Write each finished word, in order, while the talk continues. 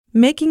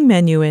Making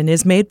Menuhin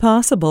is made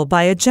possible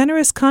by a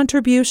generous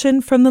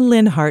contribution from the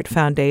Linhart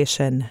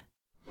Foundation.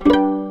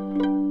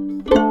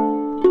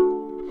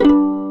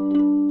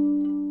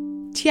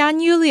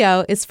 Tianyu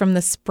Liu is from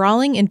the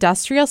sprawling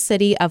industrial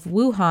city of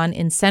Wuhan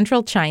in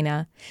central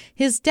China.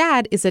 His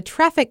dad is a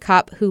traffic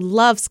cop who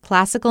loves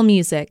classical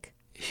music.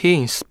 He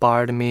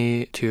inspired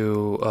me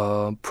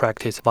to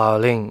practice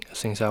violin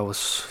since I was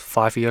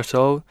 5 years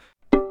old.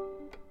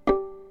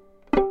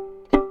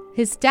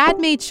 His dad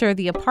made sure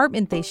the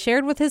apartment they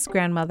shared with his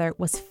grandmother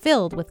was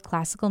filled with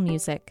classical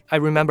music. I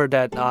remember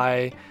that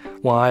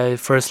when I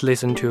first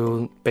listened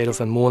to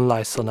Beethoven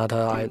Moonlight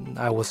Sonata,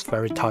 I was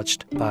very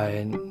touched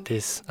by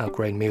this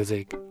great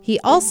music. He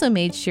also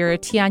made sure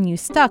Tianyu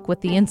stuck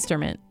with the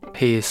instrument.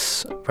 He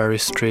is very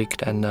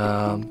strict and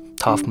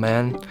tough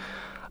man.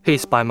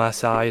 He's by my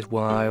side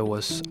when I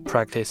was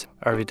practice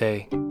every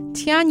day.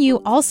 Tianyu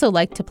also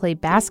liked to play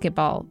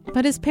basketball,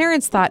 but his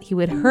parents thought he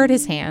would hurt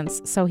his hands,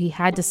 so he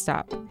had to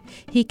stop.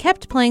 He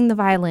kept playing the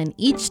violin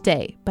each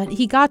day, but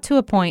he got to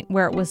a point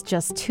where it was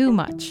just too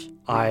much.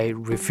 I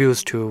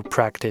refused to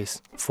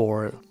practice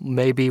for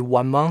maybe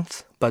 1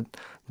 month, but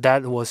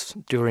that was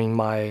during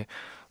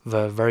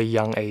the very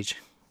young age.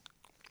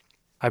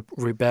 I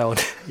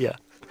rebelled, yeah.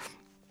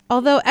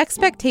 Although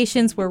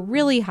expectations were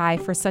really high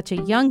for such a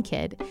young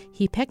kid,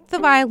 he picked the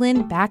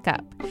violin back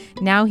up.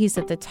 Now he's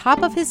at the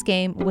top of his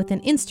game with an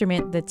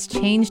instrument that's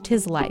changed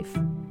his life.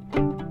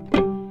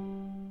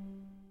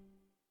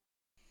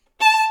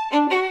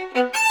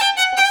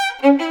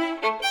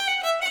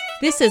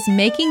 This is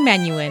Making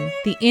Menuhin,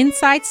 the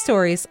inside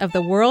stories of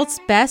the world's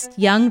best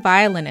young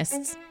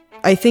violinists.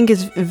 I think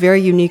it's a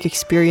very unique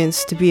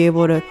experience to be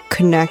able to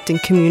connect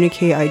and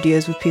communicate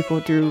ideas with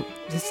people through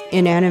this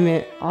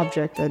inanimate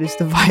object that is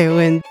the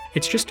violin.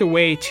 It's just a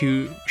way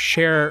to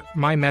share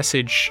my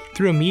message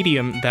through a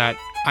medium that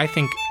I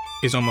think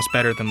is almost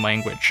better than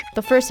language.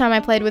 The first time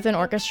I played with an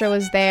orchestra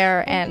was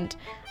there, and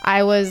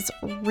I was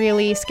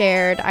really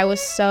scared. I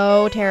was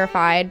so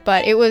terrified,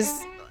 but it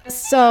was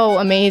so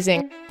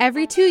amazing.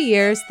 Every 2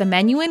 years, the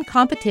Menuhin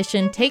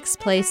competition takes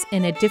place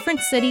in a different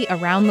city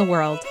around the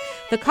world.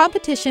 The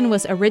competition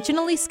was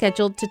originally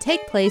scheduled to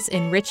take place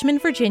in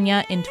Richmond,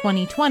 Virginia in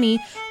 2020,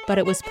 but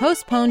it was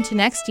postponed to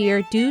next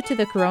year due to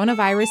the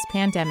coronavirus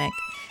pandemic.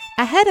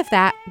 Ahead of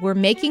that, we're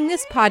making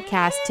this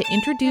podcast to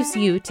introduce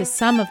you to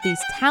some of these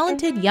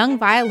talented young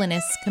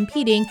violinists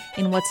competing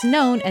in what's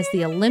known as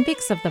the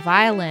Olympics of the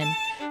Violin,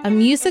 a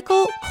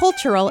musical,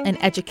 cultural,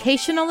 and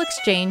educational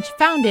exchange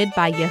founded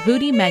by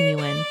Yehudi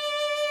Menuhin.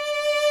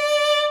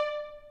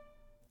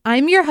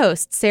 I'm your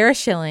host, Sarah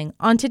Schilling.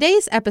 On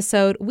today's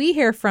episode, we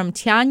hear from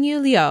Tianyu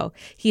Liu.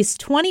 He's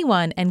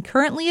 21 and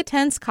currently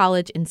attends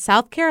college in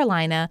South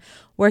Carolina,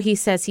 where he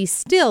says he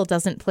still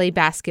doesn't play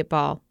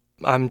basketball.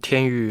 I'm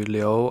Tianyu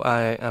Liu.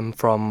 I am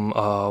from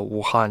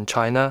Wuhan,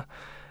 China.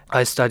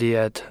 I study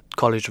at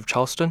College of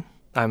Charleston.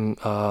 I'm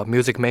a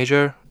music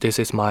major. This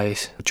is my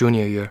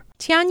junior year.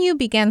 Tianyu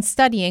began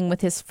studying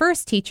with his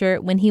first teacher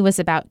when he was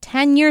about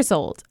 10 years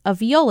old, a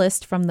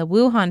violist from the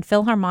Wuhan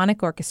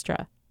Philharmonic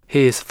Orchestra.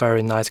 He is a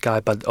very nice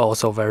guy, but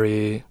also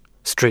very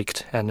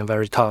strict and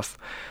very tough.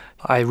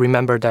 I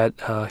remember that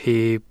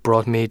he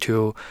brought me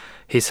to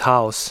his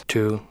house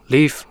to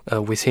live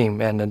with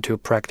him and then to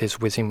practice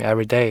with him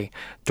every day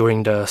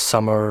during the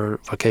summer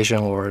vacation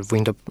or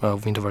winter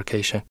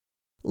vacation.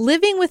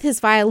 Living with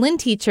his violin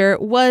teacher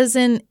was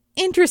an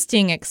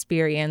interesting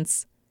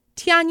experience.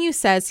 Tianyu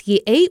says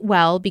he ate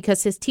well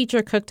because his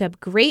teacher cooked up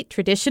great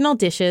traditional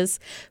dishes,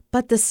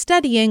 but the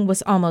studying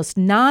was almost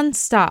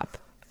non-stop.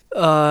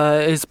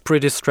 It's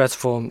pretty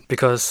stressful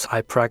because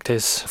I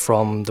practice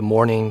from the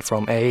morning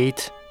from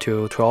 8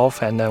 to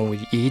 12 and then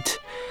we eat.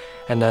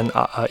 And then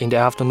in the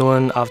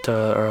afternoon,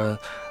 after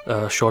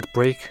a short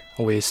break,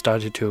 we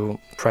started to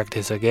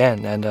practice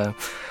again. And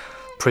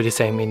pretty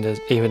same in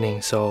the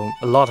evening. So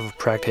a lot of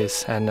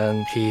practice and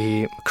then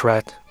he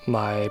correct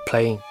my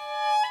playing.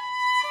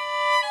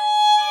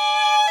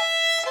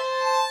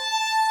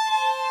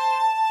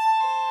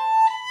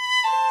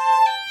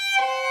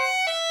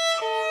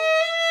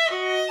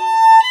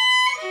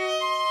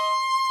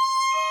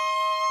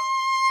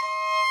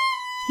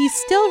 He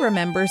still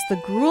remembers the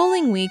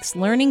grueling weeks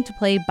learning to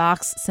play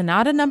Bach's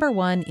Sonata No.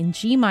 1 in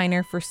G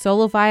minor for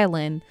solo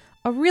violin,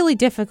 a really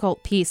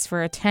difficult piece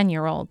for a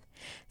 10-year-old.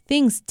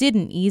 Things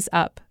didn't ease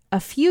up. A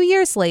few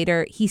years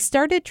later, he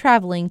started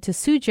traveling to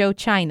Suzhou,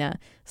 China,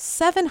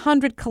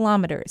 700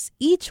 kilometers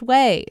each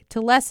way to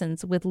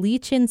lessons with Li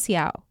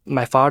Qinxiao.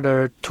 My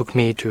father took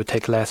me to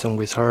take lesson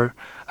with her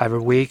every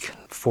week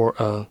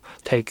for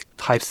take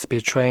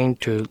high-speed train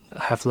to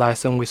have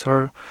lesson with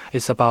her.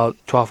 It's about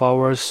 12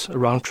 hours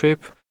round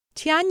trip.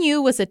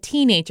 Tianyu was a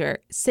teenager,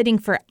 sitting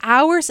for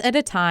hours at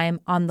a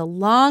time on the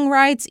long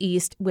rides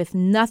east with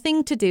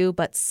nothing to do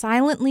but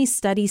silently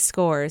study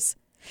scores.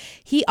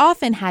 He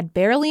often had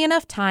barely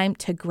enough time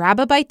to grab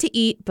a bite to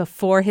eat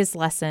before his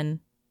lesson.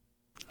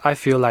 I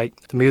feel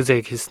like the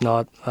music is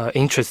not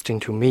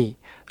interesting to me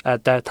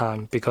at that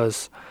time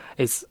because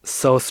it's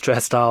so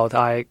stressed out.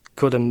 I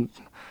couldn't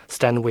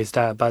stand with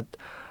that. But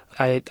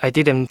I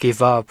didn't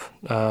give up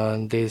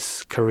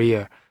this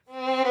career.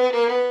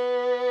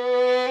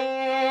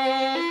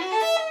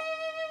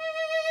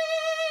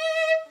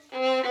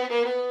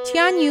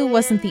 Tianyu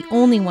wasn't the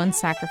only one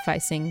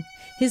sacrificing.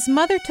 His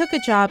mother took a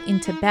job in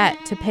Tibet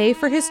to pay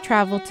for his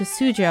travel to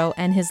Suzhou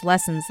and his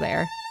lessons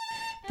there.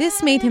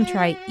 This made him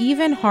try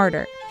even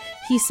harder.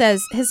 He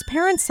says his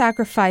parents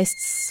sacrificed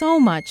so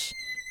much,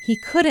 he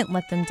couldn't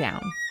let them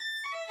down.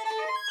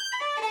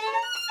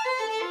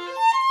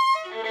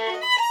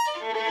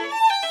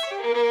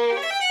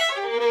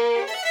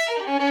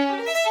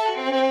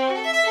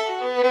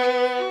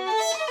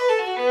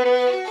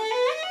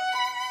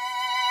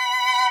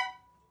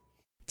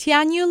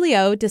 Tianyu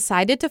Liu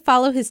decided to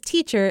follow his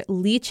teacher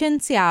Li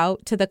Chenxiao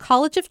to the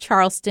College of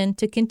Charleston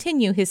to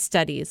continue his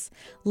studies.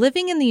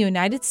 Living in the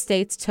United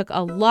States took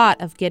a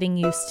lot of getting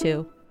used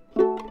to.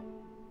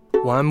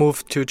 When I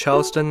moved to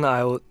Charleston,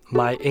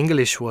 my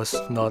English was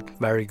not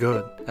very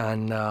good,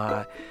 and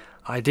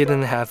I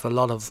didn't have a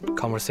lot of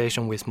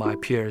conversation with my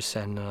peers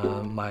and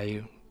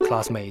my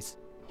classmates.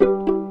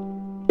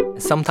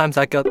 Sometimes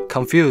I got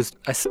confused.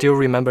 I still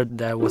remember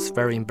that was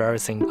very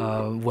embarrassing.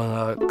 When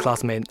a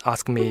classmate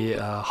asked me,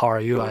 how are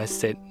you? I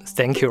said,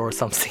 thank you or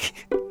something.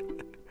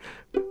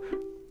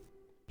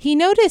 He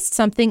noticed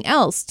something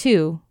else,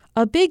 too.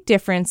 A big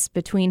difference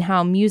between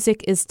how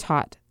music is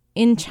taught.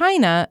 In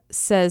China,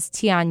 says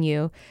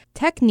Tianyu,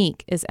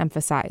 technique is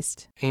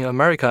emphasized. In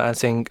America, I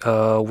think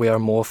we are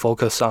more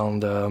focused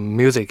on the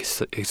music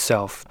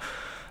itself.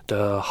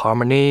 The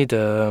harmony,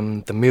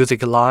 the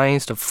music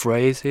lines, the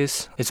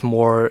phrases. It's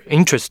more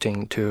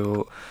interesting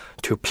to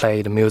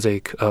play the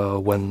music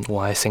when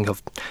I think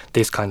of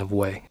this kind of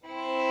way.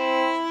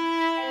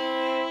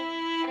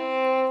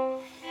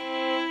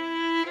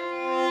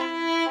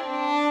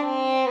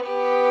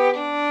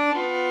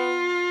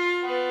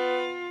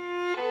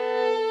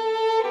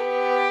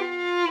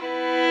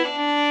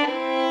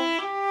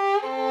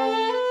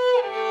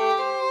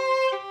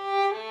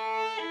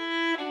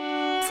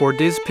 For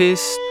this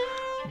piece,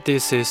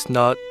 this is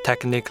not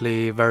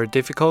technically very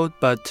difficult,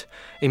 but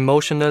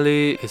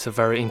emotionally it's a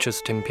very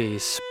interesting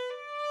piece.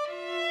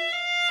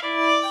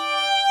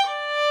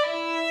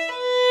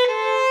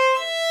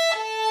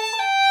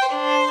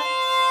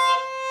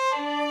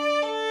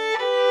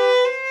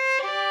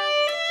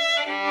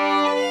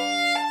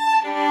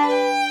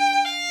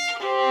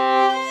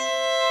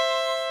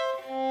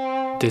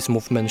 This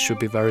movement should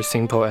be very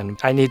simple, and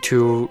I need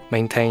to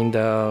maintain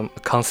the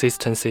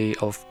consistency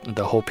of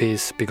the whole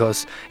piece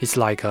because it's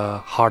like a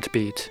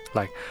heartbeat,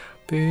 like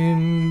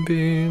bim,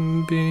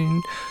 bim,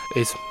 bim.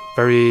 It's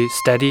very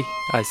steady,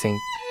 I think.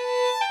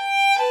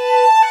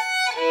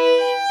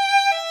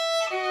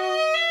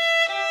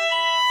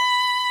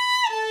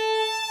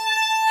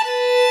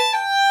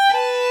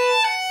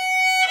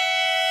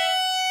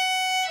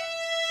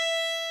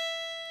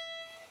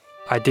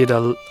 I did a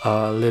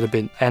little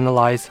bit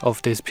analyze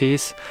of this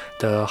piece,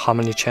 the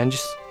harmony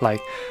changes, like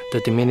the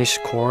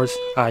diminished chords.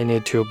 I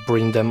need to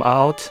bring them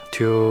out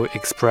to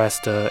express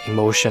the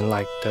emotion,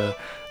 like the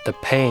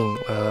pain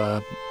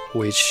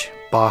which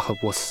Bach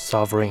was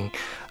suffering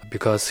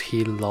because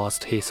he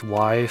lost his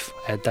wife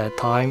at that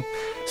time.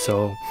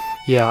 So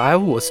yeah, I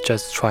was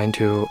just trying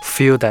to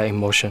feel that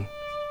emotion.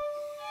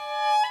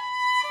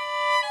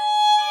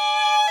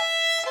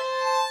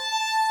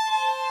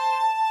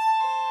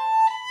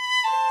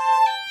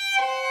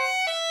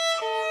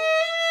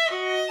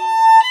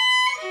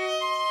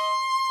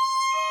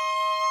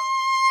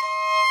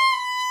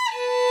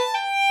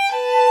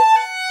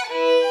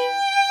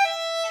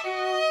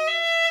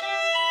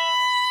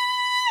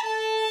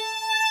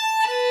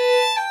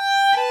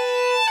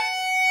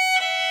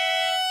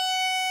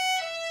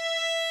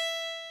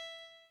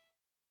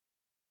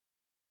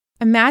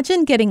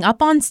 Imagine getting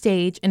up on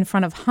stage in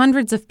front of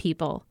hundreds of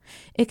people.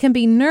 It can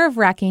be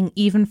nerve-wracking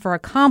even for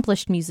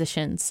accomplished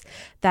musicians.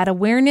 That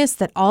awareness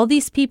that all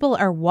these people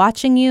are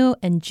watching you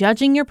and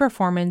judging your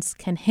performance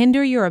can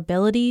hinder your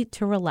ability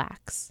to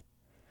relax.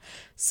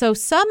 So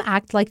some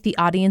act like the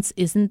audience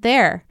isn't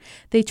there.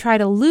 They try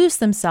to lose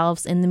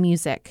themselves in the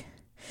music.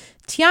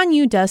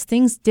 Tianyu does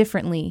things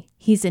differently.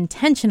 He's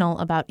intentional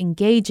about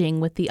engaging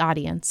with the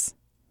audience.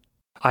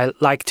 I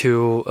like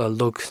to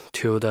look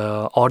to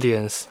the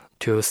audience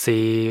to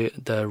see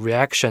the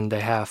reaction they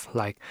have.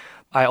 Like,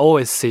 I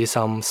always see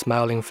some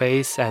smiling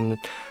face, and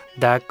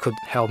that could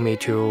help me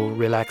to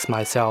relax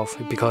myself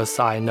because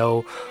I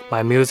know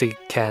my music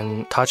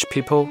can touch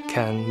people,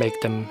 can make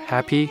them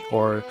happy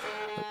or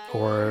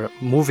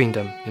moving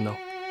them, you know.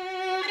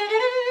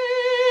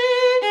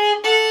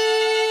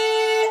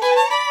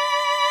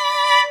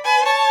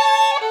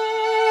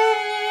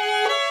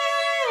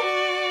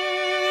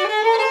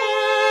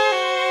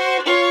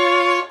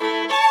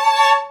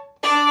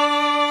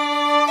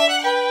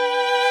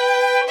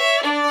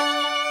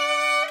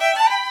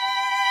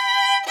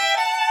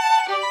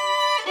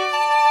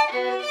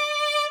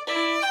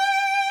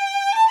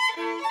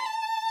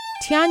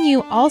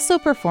 Tianyu also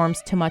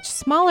performs to much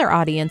smaller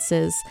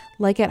audiences,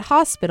 like at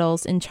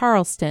hospitals in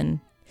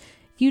Charleston.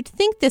 You'd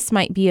think this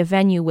might be a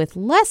venue with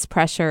less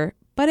pressure,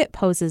 but it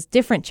poses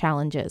different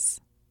challenges.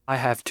 I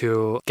have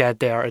to get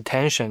their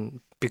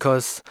attention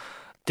because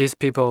these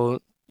people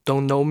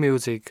don't know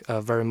music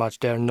very much.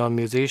 They're not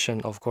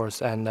musicians, of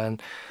course, and then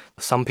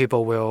some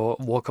people will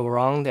walk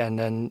around and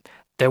then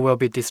they will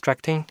be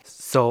distracting.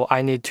 So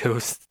I need to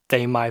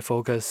stay my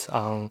focus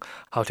on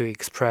how to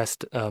express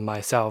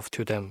myself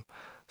to them.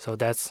 So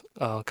that's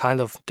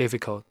kind of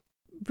difficult.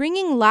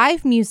 Bringing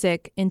live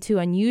music into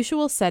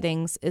unusual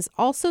settings is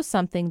also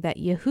something that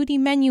Yehudi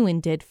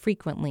Menuhin did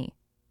frequently.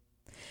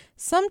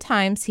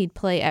 Sometimes he'd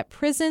play at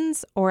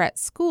prisons or at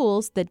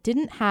schools that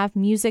didn't have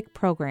music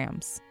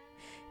programs.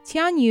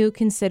 Tianyu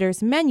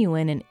considers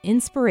Menuhin an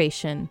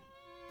inspiration.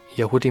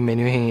 Yehudi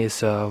Menuhin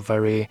is a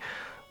very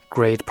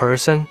great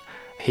person.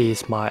 He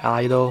is my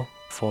idol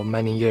for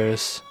many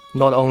years,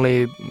 not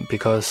only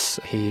because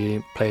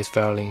he plays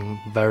violin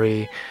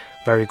very,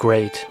 very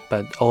great,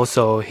 but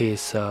also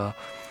he's a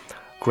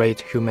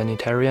great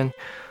humanitarian.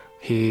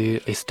 He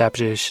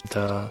established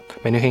the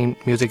Menuhin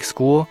Music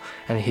School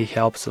and he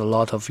helps a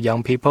lot of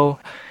young people.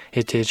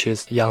 He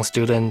teaches young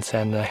students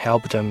and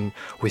help them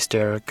with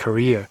their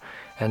career.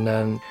 And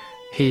then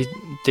he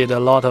did a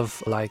lot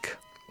of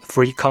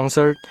free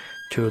concert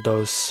to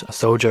those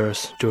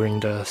soldiers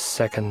during the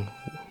Second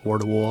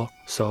World War.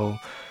 So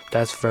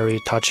that's very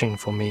touching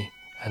for me.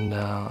 And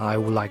I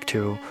would like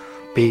to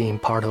be in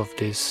part of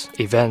this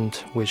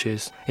event, which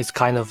is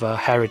kind of a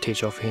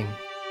heritage of him.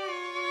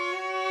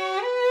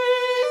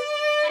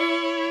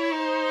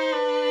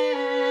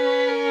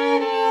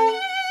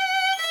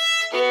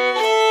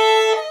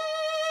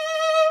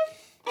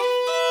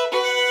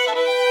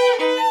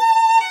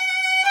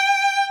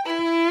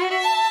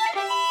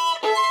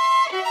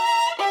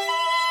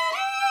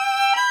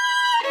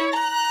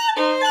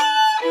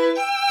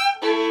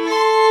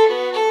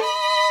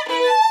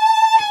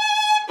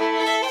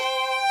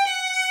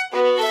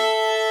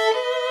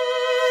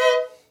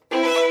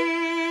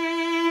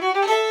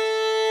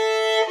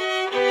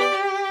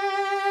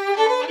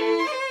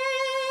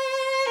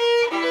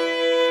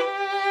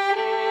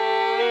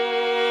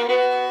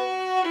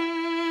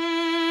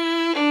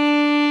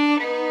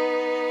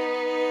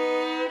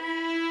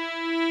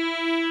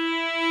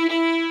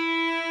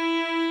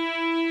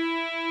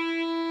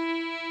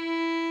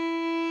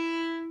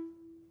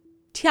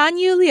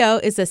 Tianyu Liu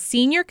is a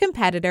senior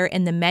competitor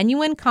in the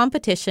Menuhin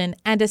competition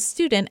and a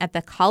student at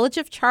the College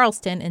of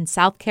Charleston in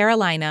South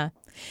Carolina.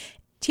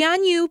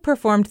 Tianyu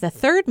performed the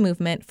third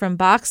movement from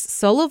Bach's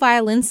Solo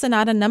Violin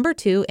Sonata No.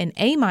 2 in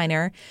A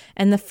minor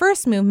and the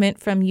first movement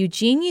from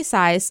Eugene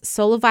Ysaï's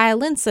Solo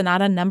Violin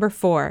Sonata No.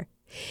 4.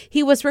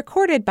 He was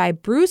recorded by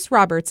Bruce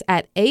Roberts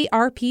at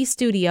ARP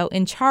Studio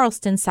in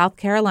Charleston, South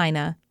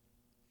Carolina.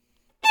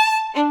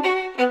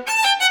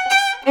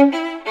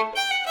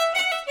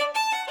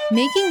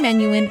 Making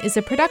Menuhin is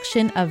a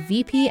production of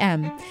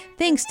VPM,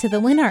 thanks to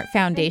the Linhart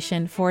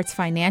Foundation for its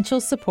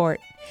financial support.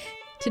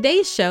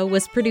 Today's show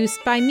was produced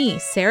by me,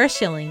 Sarah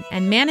Schilling,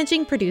 and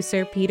managing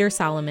producer Peter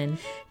Solomon.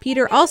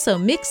 Peter also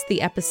mixed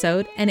the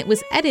episode, and it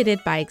was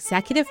edited by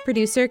executive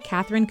producer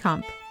Catherine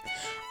Kump.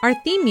 Our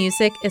theme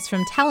music is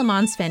from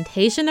Telemann's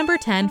Fantasia No.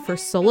 10 for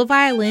solo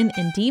violin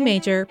in D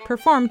major,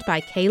 performed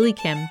by Kaylee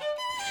Kim.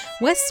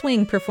 West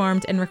Swing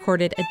performed and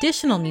recorded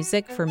additional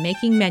music for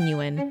Making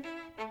Menuhin.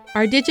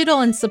 Our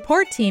digital and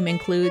support team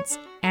includes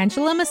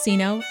Angela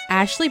Massino,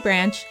 Ashley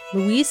Branch,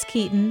 Louise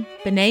Keaton,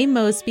 Bené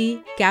Mosby,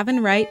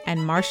 Gavin Wright,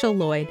 and Marshall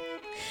Lloyd.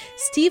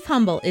 Steve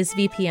Humble is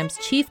VPM's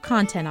Chief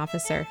Content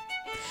Officer.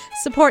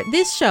 Support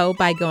this show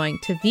by going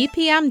to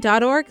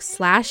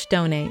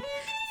vpm.org/donate.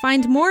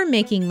 Find more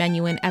Making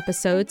Menuhin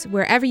episodes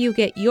wherever you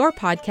get your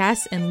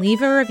podcasts and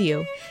leave a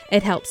review.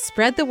 It helps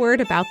spread the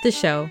word about the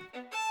show.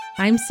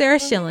 I'm Sarah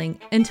Schilling.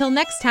 Until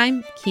next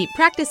time, keep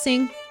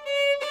practicing.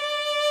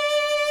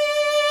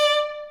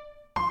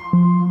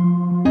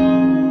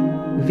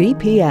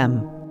 VPM